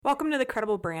Welcome to the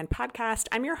Credible Brand Podcast.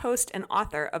 I'm your host and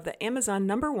author of the Amazon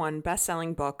 #1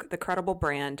 best-selling book, The Credible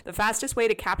Brand, the fastest way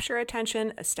to capture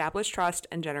attention, establish trust,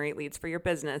 and generate leads for your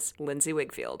business, Lindsay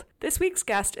Wigfield. This week's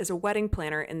guest is a wedding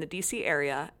planner in the DC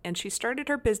area, and she started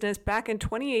her business back in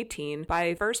 2018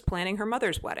 by first planning her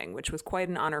mother's wedding, which was quite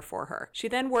an honor for her. She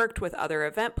then worked with other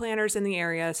event planners in the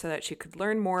area so that she could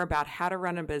learn more about how to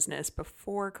run a business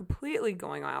before completely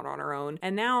going out on her own,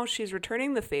 and now she's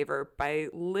returning the favor by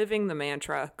living the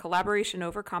mantra collaboration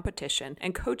over competition,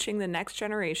 and coaching the next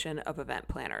generation of event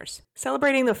planners.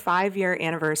 Celebrating the 5-year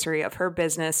anniversary of her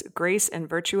business, Grace and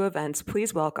Virtue Events,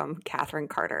 please welcome Kathryn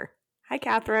Carter. Hi,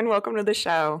 Kathryn. Welcome to the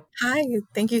show. Hi.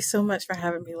 Thank you so much for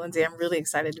having me, Lindsay. I'm really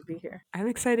excited to be here. I'm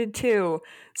excited too.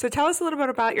 So tell us a little bit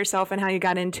about yourself and how you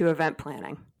got into event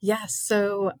planning. Yes.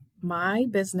 So my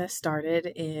business started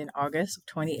in August of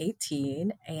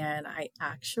 2018, and I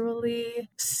actually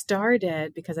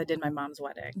started because I did my mom's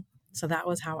wedding. So that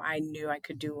was how I knew I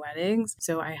could do weddings.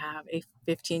 So I have a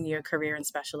 15-year career in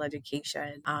special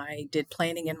education. I did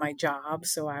planning in my job.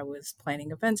 So I was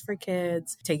planning events for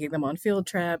kids, taking them on field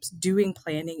trips, doing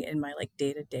planning in my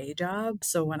day-to-day job.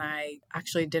 So when I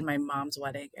actually did my mom's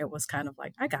wedding, it was kind of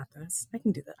like, I got this. I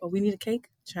can do that. Oh, we need a cake?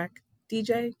 Check.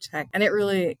 DJ? Check. And it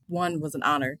really, was an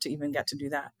honor to even get to do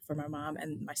that for my mom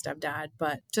and my stepdad,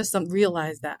 but just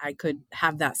realized that I could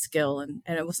have that skill. And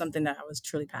it was something that I was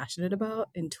truly passionate about.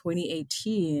 In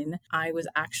 2018, I was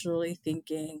actually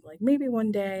thinking maybe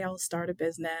one day I'll start a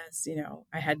business.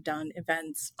 I had done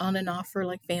events on and off for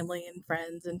family and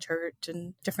friends and church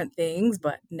and different things,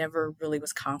 but never really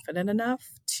was confident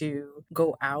enough to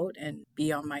go out and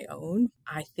be on my own.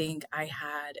 I think I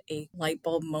had a light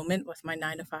bulb moment with my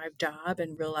 9-to-5 job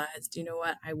and realized, you know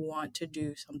what, I want to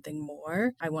do something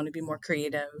more. I want to be more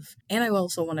creative. And I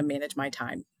also want to manage my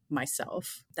time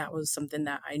myself. That was something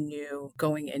that I knew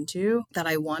going into that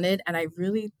I wanted. And I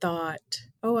really thought,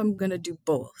 I'm going to do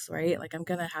both, right? I'm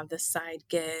going to have this side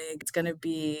gig. It's going to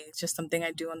be just something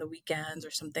I do on the weekends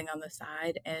or something on the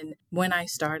side. And when I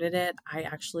started it, I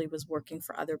actually was working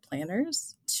for other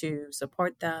planners to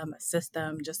support them, assist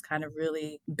them, just kind of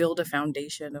really build a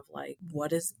foundation of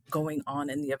what is going on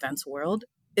in the events world.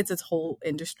 It's its whole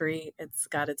industry. It's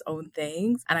got its own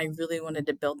things. And I really wanted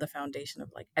to build the foundation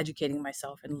of educating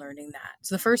myself and learning that.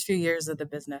 So the first few years of the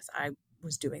business, I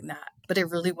was doing that, but it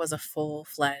really was a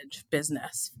full-fledged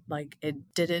business.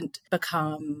 It didn't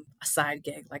become a side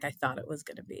gig like I thought it was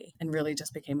going to be, and really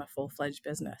just became a full-fledged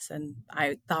business. And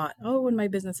I thought, when my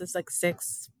business is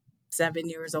 6-7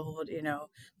 years old,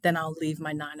 then I'll leave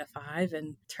my 9-to-5.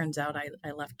 And turns out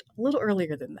I left a little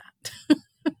earlier than that.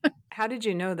 How did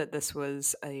you know that this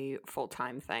was a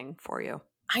full-time thing for you?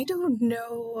 I don't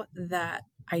know that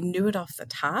I knew it off the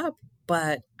top,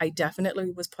 but I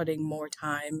definitely was putting more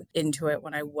time into it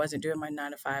when I wasn't doing my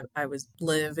 9-to-5. I was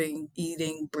living,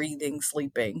 eating, breathing,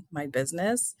 sleeping my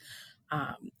business.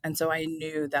 And so I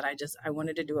knew that I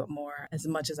wanted to do it more as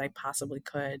much as I possibly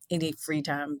could. Any free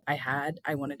time I had,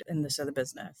 I wanted to in this other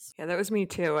business. Yeah, that was me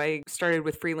too. I started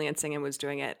with freelancing and was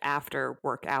doing it after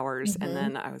work hours. And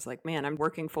then I was like, man, I'm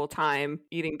working full time,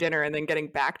 eating dinner, and then getting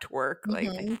back to work.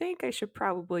 I think I should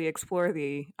probably explore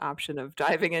the option of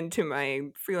diving into my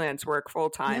freelance work full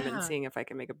time and seeing if I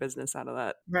can make a business out of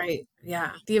that. Right.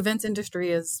 Yeah. The events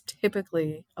industry is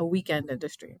typically a weekend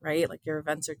industry, right? Your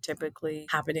events are typically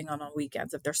happening on a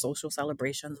weekends, if they're social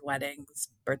celebrations, weddings,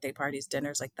 birthday parties,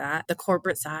 dinners like that. The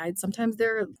corporate side, sometimes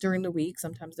they're during the week,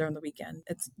 sometimes they're on the weekend.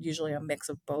 It's usually a mix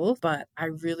of both, but I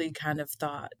really kind of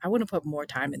thought I want to put more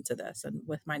time into this. And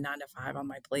with my 9-to-5 on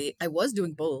my plate, I was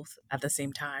doing both at the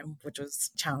same time, which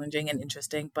was challenging and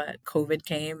interesting. But COVID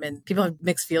came, and people have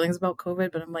mixed feelings about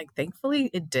COVID, but I'm thankfully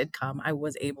it did come. I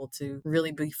was able to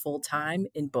really be full-time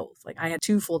in both. I had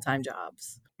 2 full-time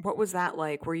jobs. What was that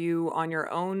like? Were you on your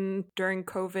own during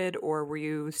COVID, or were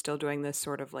you still doing this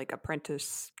sort of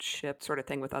apprenticeship sort of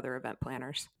thing with other event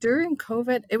planners? During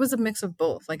COVID, it was a mix of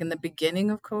both. In the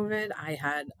beginning of COVID, I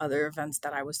had other events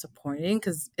that I was supporting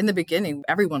because in the beginning,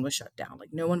 everyone was shut down.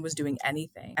 No one was doing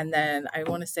anything. And then I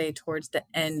want to say towards the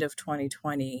end of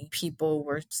 2020, people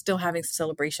were still having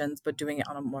celebrations, but doing it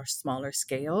on a more smaller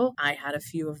scale. I had a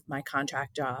few of my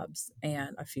contract jobs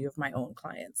and a few of my own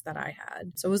clients that I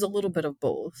had. So it was a little bit of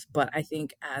both. But I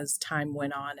think as time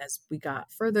went on, as we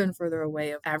got further and further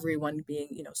away of everyone being,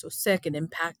 so sick and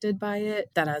impacted by it,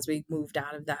 that as we moved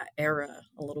out of that era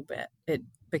a little bit, it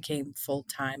became full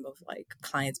time of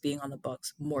clients being on the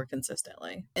books more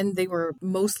consistently. And they were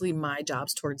mostly my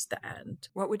jobs towards the end.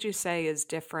 What would you say is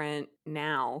different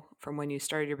now from when you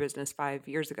started your business 5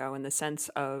 years ago in the sense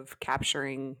of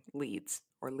capturing leads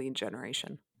or lead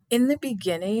generation? In the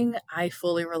beginning, I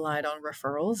fully relied on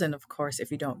referrals. And of course,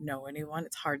 if you don't know anyone,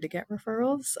 it's hard to get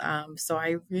referrals. So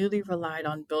I really relied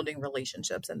on building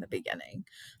relationships in the beginning.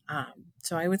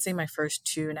 So I would say my first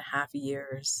 2.5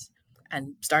 years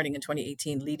and starting in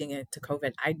 2018, leading it to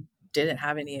COVID, I didn't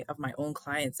have any of my own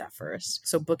clients at first.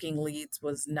 So booking leads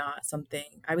was not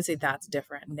something, I would say that's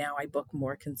different. Now I book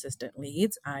more consistent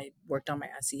leads. I worked on my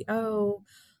SEO.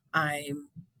 I'm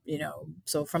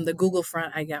so from the Google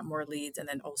front, I get more leads. And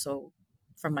then also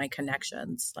from my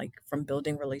connections, like from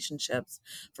building relationships,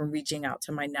 from reaching out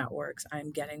to my networks,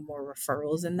 I'm getting more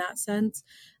referrals in that sense.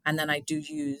 And then I do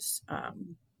use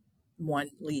one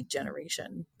lead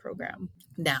generation program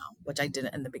now, which I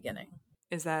didn't in the beginning.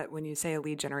 Is that when you say a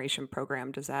lead generation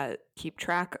program, does that keep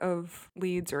track of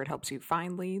leads or it helps you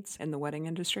find leads in the wedding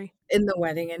industry? In the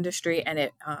wedding industry, and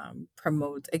it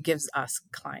it gives us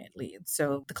client leads.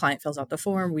 So the client fills out the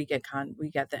form, we get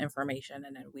the information,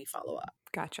 and then we follow up.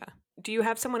 Gotcha. Do you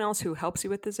have someone else who helps you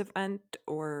with this event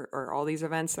or all these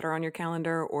events that are on your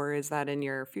calendar, or is that in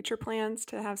your future plans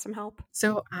to have some help?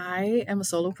 So I am a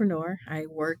solopreneur. I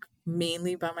work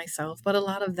mainly by myself, but a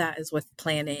lot of that is with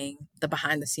planning, the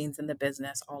behind the scenes in the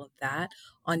business, all of that.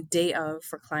 On day of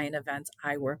for client events,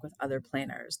 I work with other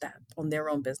planners that own their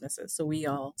own businesses. So we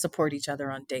all support each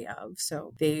other on day of.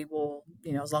 So they will,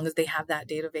 as long as they have that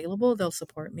date available, they'll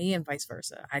support me and vice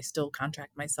versa. I still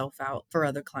contract myself out for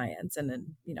other clients and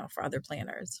then, for other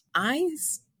planners. I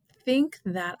think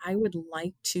that I would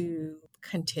like to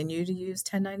continue to use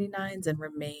 1099s and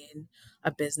remain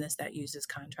a business that uses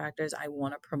contractors. I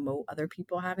want to promote other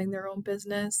people having their own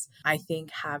business. I think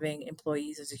having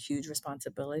employees is a huge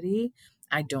responsibility.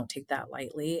 I don't take that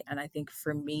lightly. And I think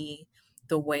for me,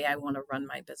 the way I want to run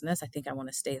my business, I think I want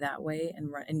to stay that way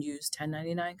and use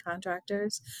 1099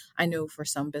 contractors. I know for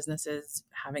some businesses,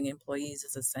 having employees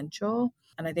is essential.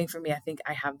 And I think for me, I think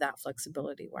I have that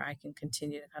flexibility where I can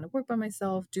continue to kind of work by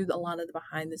myself, do a lot of the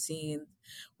behind the scenes,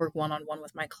 work one-on-one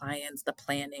with my clients, the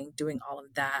planning, doing all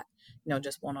of that,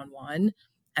 just one-on-one.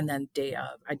 And then day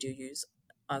of, I do use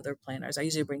other planners. I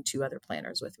usually bring 2 other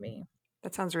planners with me.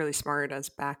 That sounds really smart as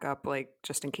backup, like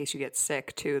just in case you get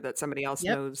sick too, that somebody else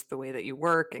Yep. knows the way that you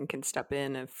work and can step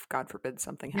in if, God forbid,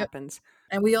 something Yep. happens.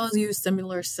 And we all use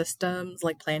similar systems,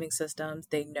 like planning systems.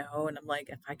 They know, and I'm like,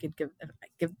 if I give,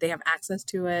 they have access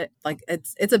to it. Like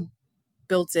it's a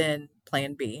built-in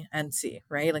plan B and C,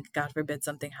 right? Like God forbid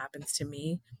something happens to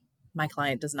me, my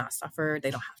client does not suffer.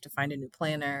 They don't have to find a new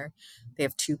planner. They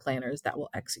have 2 planners that will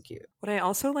execute. What I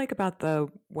also like about the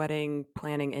wedding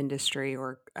planning industry,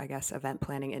 or I guess event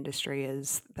planning industry,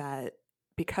 is that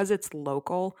because it's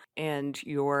local and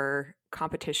your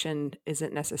competition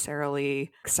isn't necessarily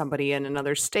somebody in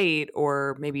another state,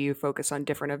 or maybe you focus on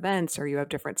different events or you have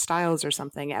different styles or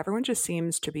something, everyone just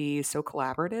seems to be so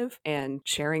collaborative and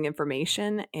sharing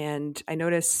information. And I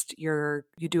noticed you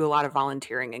do a lot of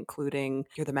volunteering, including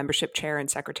you're the membership chair and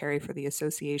secretary for the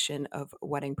Association of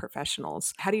Wedding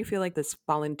Professionals. How do you feel like this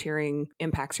volunteering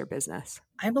impacts your business?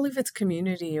 I believe it's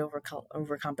community over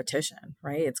competition,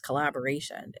 right? It's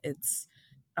collaboration. It's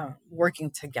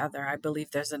working together. I believe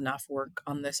there's enough work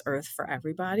on this earth for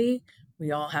everybody.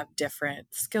 We all have different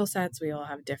skill sets. We all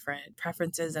have different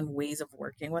preferences and ways of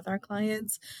working with our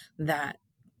clients that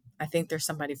I think there's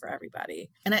somebody for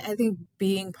everybody. And I think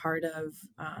being part of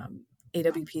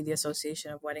AWP, the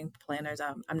Association of Wedding Planners,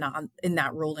 I'm not in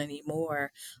that role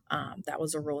anymore. That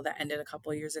was a role that ended a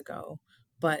couple of years ago.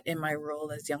 But in my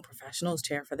role as Young Professionals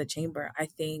Chair for the Chamber, I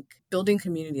think building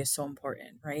community is so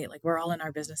important, right? Like we're all in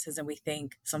our businesses and we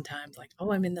think sometimes like,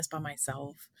 oh, I'm in this by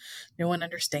myself. No one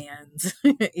understands,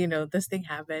 this thing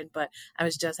happened. But I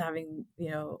was just having,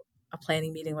 a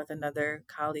planning meeting with another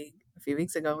colleague a few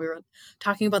weeks ago. We were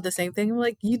talking about the same thing. We're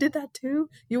like, you did that too?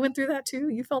 You went through that too?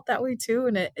 You felt that way too?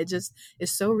 And it just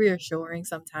is so reassuring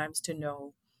sometimes to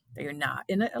know that you're not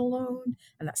in it alone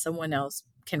and that someone else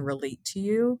can relate to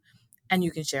you. And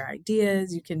you can share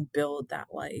ideas, you can build that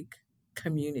like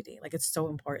community. Like it's so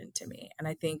important to me. And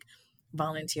I think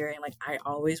volunteering, like I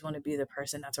always want to be the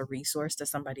person that's a resource to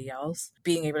somebody else.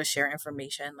 Being able to share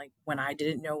information, like when I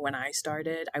didn't know when I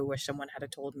started, I wish someone had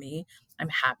told me. I'm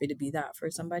happy to be that for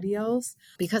somebody else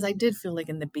because I did feel like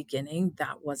in the beginning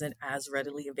that wasn't as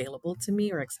readily available to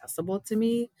me or accessible to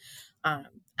me. And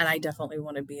I definitely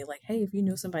want to be like, hey, if you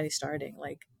know somebody starting,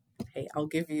 like, hey, I'll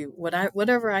give you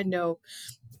whatever I know.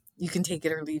 You can take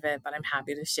it or leave it, but I'm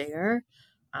happy to share.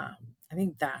 I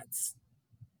think that's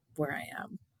where I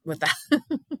am with that.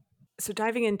 So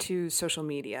diving into social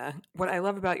media, what I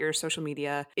love about your social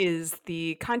media is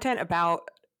the content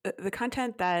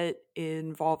that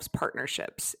involves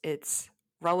partnerships. It's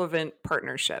relevant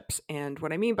partnerships. And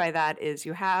what I mean by that is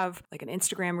you have like an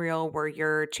Instagram reel where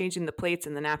you're changing the plates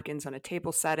and the napkins on a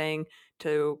table setting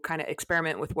to kind of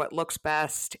experiment with what looks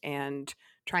best and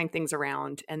trying things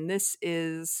around. And this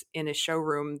is in a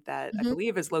showroom that I Hmm.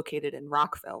 believe is located in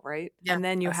Rockville, right? Yeah, And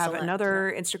then you that's have select. Yeah.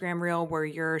 another Instagram reel where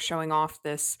you're showing off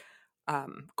this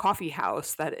coffee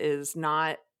house that is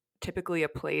not typically a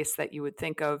place that you would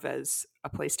think of as a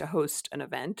place to host an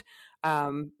event.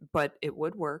 But it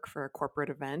would work for a corporate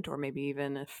event, or maybe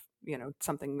even if,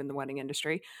 something in the wedding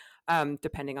industry,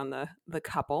 depending on the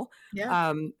couple.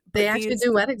 Yeah. They But actually these,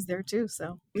 do weddings there too.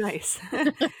 So nice.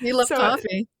 you love So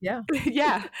coffee. Yeah.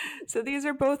 yeah. So these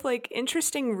are both like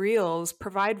interesting reels,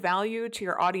 provide value to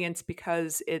your audience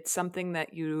because it's something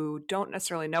that you don't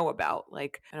necessarily know about.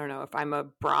 Like, I don't know, if I'm a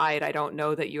bride, I don't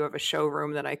know that you have a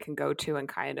showroom that I can go to and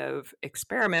kind of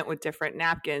experiment with different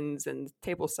napkins and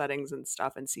table settings and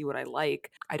stuff and see what I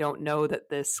like. I don't know that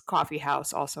this coffee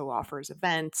house also offers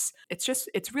events.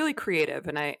 It's really creative.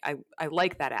 And I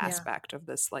like that Yeah. aspect of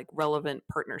this like relevant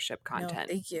partnership No, content.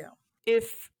 thank you.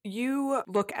 If you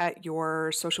look at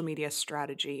your social media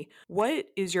strategy, what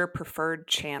is your preferred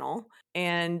channel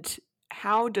and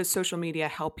how does social media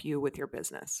help you with your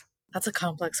business? That's a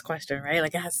complex question, right?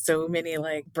 Like it has so many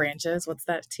like branches. What's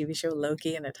that TV show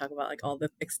Loki? And they talk about like all the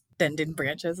extended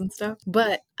branches and stuff.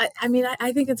 But I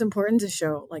think it's important to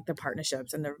show like the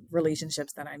partnerships and the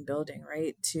relationships that I'm building,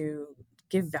 right? To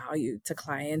give value to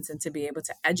clients and to be able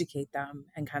to educate them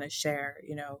and kind of share,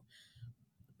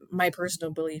 my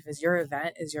personal belief is your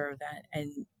event is your event.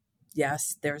 And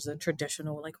yes, there's a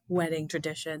traditional like wedding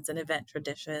traditions and event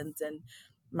traditions. And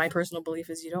my personal belief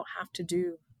is you don't have to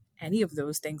do any of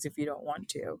those things if you don't want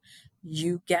to.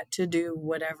 You get to do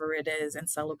whatever it is and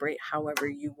celebrate however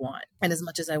you want. And as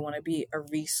much as I want to be a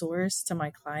resource to my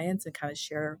clients and kind of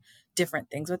share different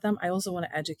things with them, I also want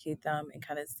to educate them and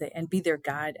kind of say and be their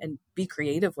guide and be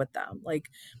creative with them. Like,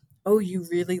 oh, you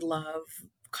really love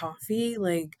coffee?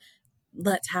 Like,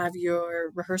 let's have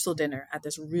your rehearsal dinner at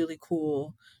this really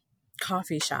cool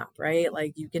coffee shop, right?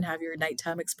 Like you can have your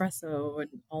nighttime espresso and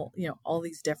all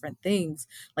these different things.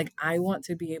 Like I want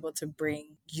to be able to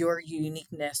bring your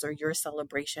uniqueness or your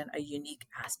celebration a unique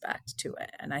aspect to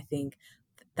it. And I think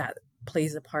that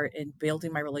plays a part in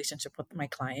building my relationship with my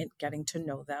client, getting to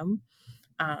know them,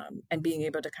 and being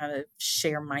able to kind of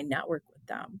share my network with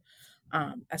them.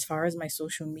 As far as my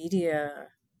social media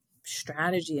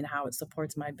strategy and how it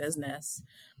supports my business,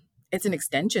 it's an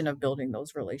extension of building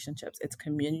those relationships. It's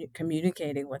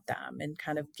communicating with them and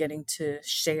kind of getting to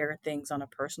share things on a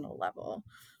personal level.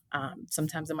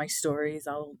 Sometimes in my stories,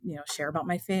 I'll share about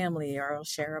my family, or I'll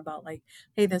share about like,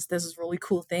 hey, this is a really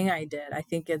cool thing I did. I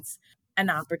think it's an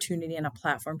opportunity and a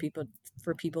platform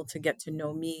for people to get to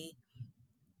know me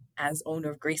as owner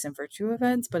of Grace and Virtue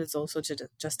events, but it's also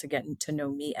just to get to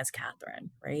know me as Kathryn,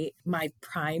 right? My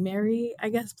primary, I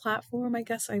guess, platform, I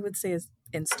guess I would say, is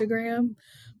Instagram,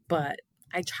 but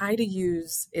I try to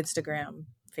use Instagram,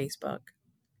 Facebook,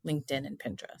 LinkedIn, and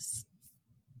Pinterest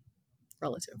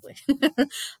relatively.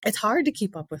 It's hard to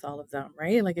keep up with all of them,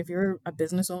 right? Like if you're a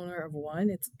business owner of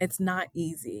one, it's not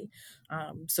easy.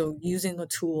 So using a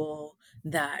tool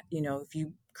that, if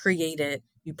you create it,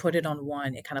 you put it on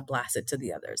one, it kind of blasts it to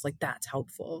the others. Like that's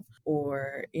helpful.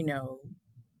 Or,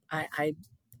 I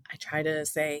I try to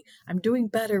say I'm doing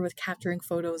better with capturing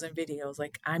photos and videos.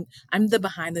 Like I'm the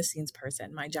behind the scenes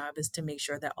person. My job is to make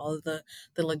sure that all of the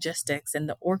logistics and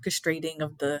the orchestrating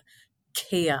of the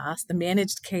chaos, the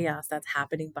managed chaos that's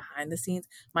happening behind the scenes,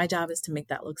 my job is to make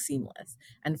that look seamless.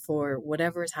 And for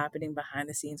whatever is happening behind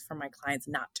the scenes for my clients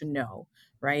not to know,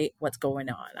 right, what's going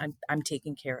on. I'm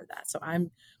taking care of that. So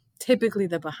I'm typically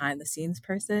the behind the scenes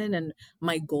person, and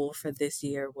my goal for this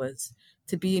year was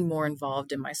to be more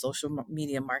involved in my social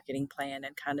media marketing plan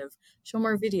and kind of show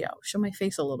more video, show my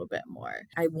face a little bit more.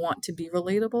 I want to be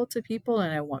relatable to people,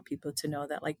 and I want people to know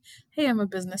that, like, hey, I'm a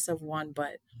business of one,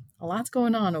 but a lot's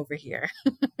going on over here.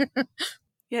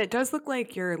 Yeah, it does look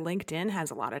like your LinkedIn has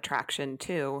a lot of traction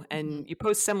too, Mhm. and you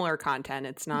post similar content.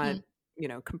 It's not, Mhm.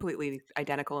 completely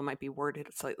identical. It might be worded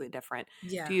slightly different.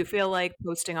 Do Yeah. you feel like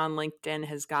posting on LinkedIn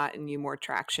has gotten you more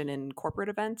traction in corporate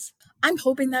events? I'm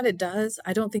hoping that it does.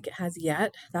 I don't think it has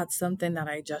yet. That's something that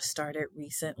I just started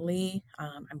recently.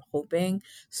 I'm hoping.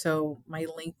 So my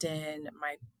LinkedIn,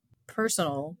 my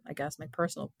personal, I guess, my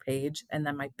personal page, and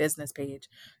then my business page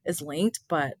is linked,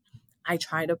 but I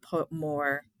try to put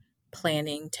more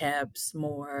planning tips,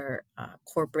 more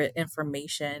corporate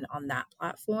information on that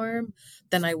platform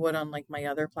than I would on like my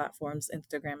other platforms,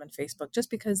 Instagram and Facebook, just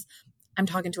because I'm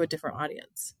talking to a different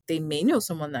audience. They may know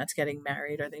someone that's getting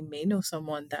married, or they may know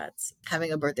someone that's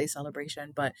having a birthday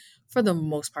celebration, but for the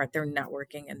most part, they're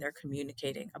networking and they're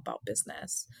communicating about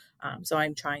business. So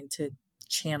I'm trying to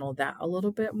channel that a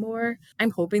little bit more.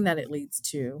 I'm hoping that it leads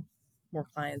to more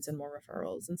clients and more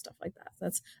referrals and stuff like that.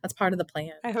 That's part of the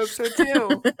plan. I hope so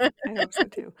too. I hope so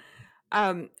too.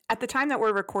 At the time that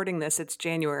we're recording this, it's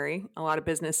January. A lot of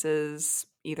businesses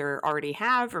either already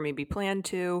have or maybe plan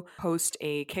to host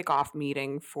a kickoff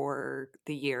meeting for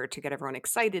the year to get everyone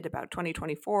excited about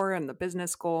 2024 and the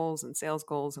business goals and sales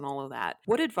goals and all of that.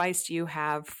 What advice do you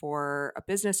have for a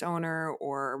business owner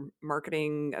or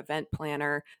marketing event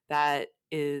planner that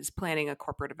is planning a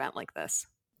corporate event like this?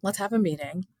 Let's have a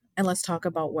meeting and let's talk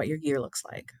about what your year looks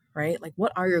like, right? Like,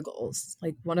 what are your goals?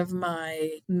 Like, one of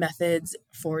my methods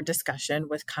for discussion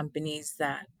with companies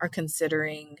that are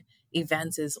considering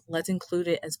events is let's include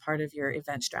it as part of your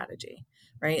event strategy,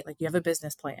 right? Like, you have a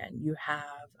business plan, you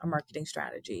have a marketing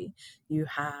strategy, you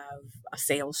have a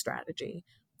sales strategy.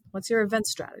 What's your event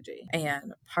strategy?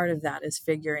 And part of that is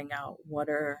figuring out what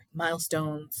are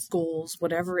milestones, goals,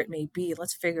 whatever it may be.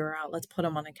 Let's figure out, let's put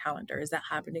them on a calendar. Is that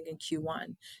happening in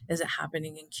Q1? Is it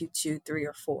happening in Q2, 3,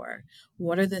 or 4?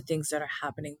 What are the things that are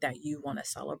happening that you want to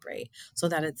celebrate so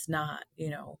that it's not,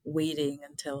 waiting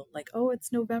until like, oh,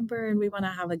 it's November and we want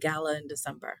to have a gala in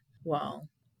December? Well,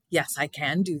 yes, I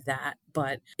can do that,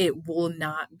 but it will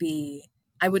not be,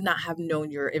 I would not have known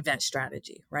your event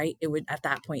strategy, right? It would, at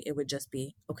that point, it would just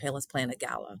be, okay, let's plan a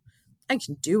gala. I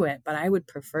can do it, but I would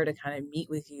prefer to kind of meet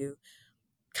with you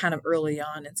kind of early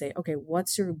on and say, okay,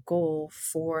 what's your goal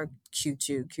for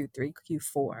Q2, Q3,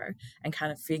 Q4, and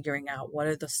kind of figuring out what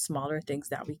are the smaller things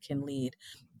that we can lead.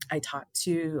 I talked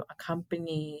to a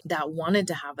company that wanted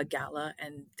to have a gala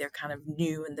and they're kind of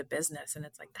new in the business. And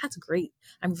it's like, that's great.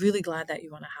 I'm really glad that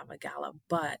you want to have a gala,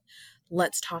 but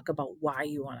let's talk about why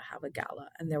you want to have a gala.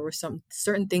 And there were some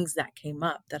certain things that came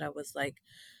up that I was like,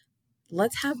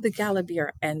 let's have the gala be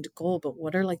our end goal, but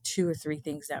what are like 2 or 3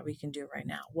 things that we can do right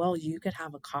now? Well, you could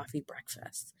have a coffee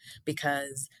breakfast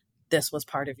because this was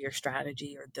part of your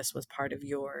strategy, or this was part of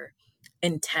your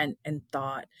intent and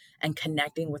thought, and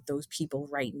connecting with those people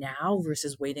right now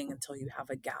versus waiting until you have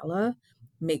a gala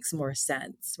makes more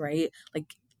sense, right?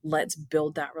 Like, let's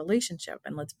build that relationship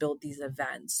and let's build these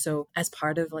events. So as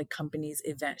part of like company's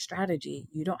event strategy,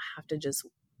 you don't have to just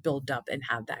build up and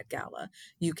have that gala.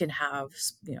 You can have,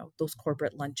 those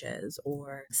corporate lunches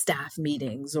or staff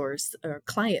meetings or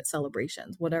client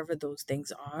celebrations, whatever those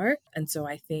things are. And so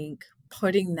I think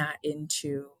putting that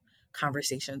into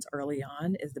conversations early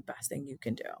on is the best thing you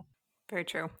can do. Very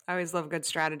true. I always love good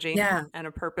strategy Yeah. and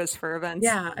a purpose for events.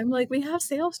 Yeah. I'm like, we have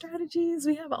sales strategies.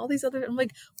 We have all these other, I'm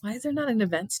like, why is there not an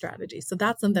event strategy? So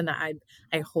that's something that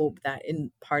I hope that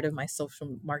in part of my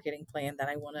social marketing plan that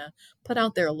I want to put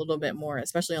out there a little bit more,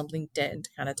 especially on LinkedIn, to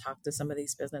kind of talk to some of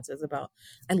these businesses about.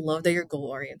 I love that you're goal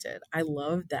oriented. I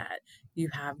love that you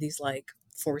have these like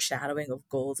foreshadowing of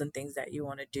goals and things that you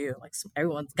want to do. Like,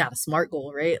 everyone's got a SMART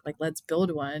goal, right? Like, let's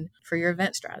build one for your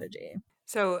event strategy.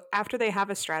 So after they have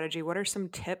a strategy, what are some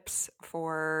tips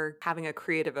for having a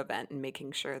creative event and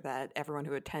making sure that everyone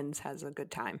who attends has a good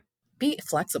time? Be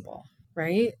flexible,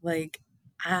 right? Like,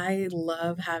 I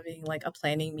love having like a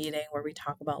planning meeting where we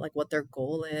talk about like what their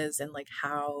goal is and like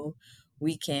how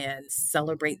we can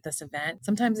celebrate this event.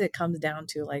 Sometimes it comes down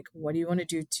to like, what do you want to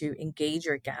do to engage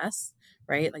your guests,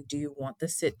 right? Like, do you want the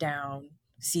sit down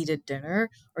seated dinner,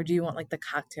 or do you want like the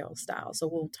cocktail style? So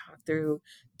we'll talk through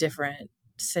different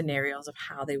scenarios of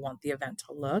how they want the event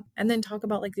to look, and then talk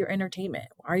about like your entertainment.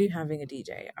 Are you having a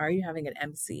DJ? Are you having an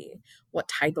MC? What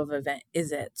type of event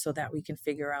is it, so that we can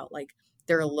figure out like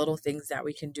there are little things that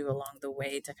we can do along the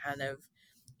way to kind of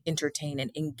entertain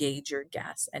and engage your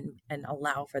guests and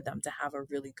allow for them to have a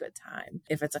really good time.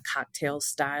 If it's a cocktail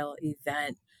style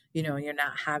event, you're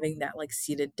not having that like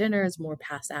seated dinners, more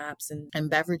past apps and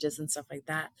beverages and stuff like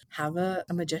that. Have a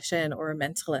magician or a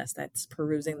mentalist that's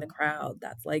perusing the crowd,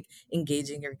 that's like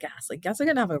engaging your guests. Like, guests are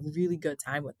gonna have a really good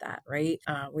time with that, right?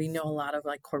 We know a lot of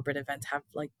like corporate events have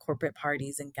like corporate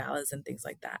parties and galas and things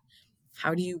like that.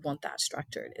 How do you want that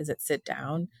structured? Is it sit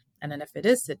down? And then if it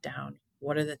is sit down,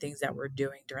 what are the things that we're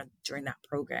doing during that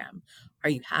program? Are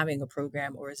you having a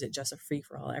program, or is it just a free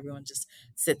for all? Everyone just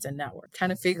sits and network,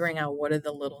 kind of figuring out what are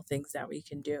the little things that we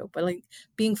can do. But like,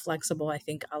 being flexible, I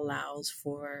think, allows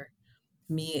for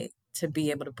me to be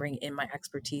able to bring in my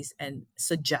expertise and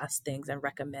suggest things and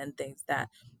recommend things that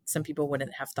some people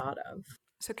wouldn't have thought of.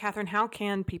 So, Kathryn, how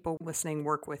can people listening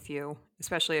work with you,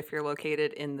 especially if you're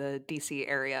located in the DC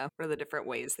area? What are the different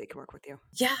ways they can work with you?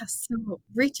 Yeah, so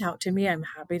reach out to me. I'm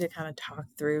happy to kind of talk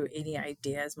through any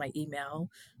ideas. My email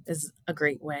is a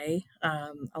great way.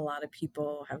 A lot of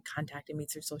people have contacted me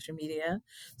through social media.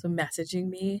 So messaging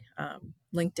me,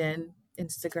 LinkedIn,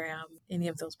 Instagram, any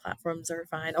of those platforms are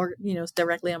fine. Or,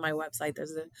 directly on my website,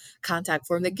 there's a contact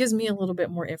form that gives me a little bit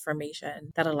more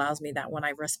information that allows me that when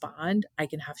I respond, I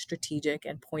can have strategic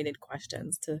and pointed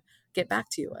questions to get back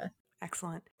to you with.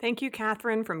 Excellent. Thank you,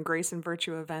 Kathryn from Grace and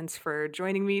Virtue Events, for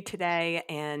joining me today.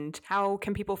 And how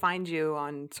can people find you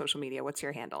on social media? What's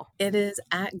your handle? It is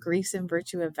at Grace and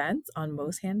Virtue Events on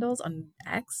most handles. On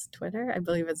X, Twitter, I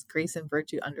believe it's Grace and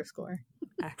Virtue _.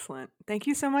 Excellent. Thank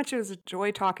you so much. It was a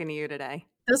joy talking to you today.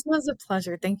 This was a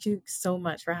pleasure. Thank you so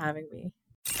much for having me.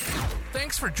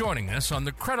 Thanks for joining us on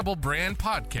the Credible Brand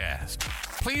Podcast.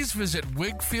 Please visit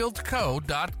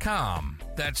wigfieldco.com.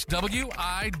 That's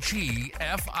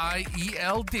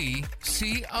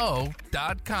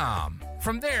WIGFIELDCO.com.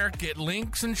 From there, get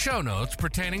links and show notes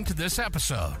pertaining to this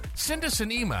episode. Send us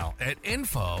an email at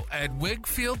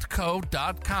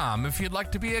info@wigfieldco.com if you'd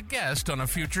like to be a guest on a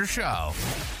future show.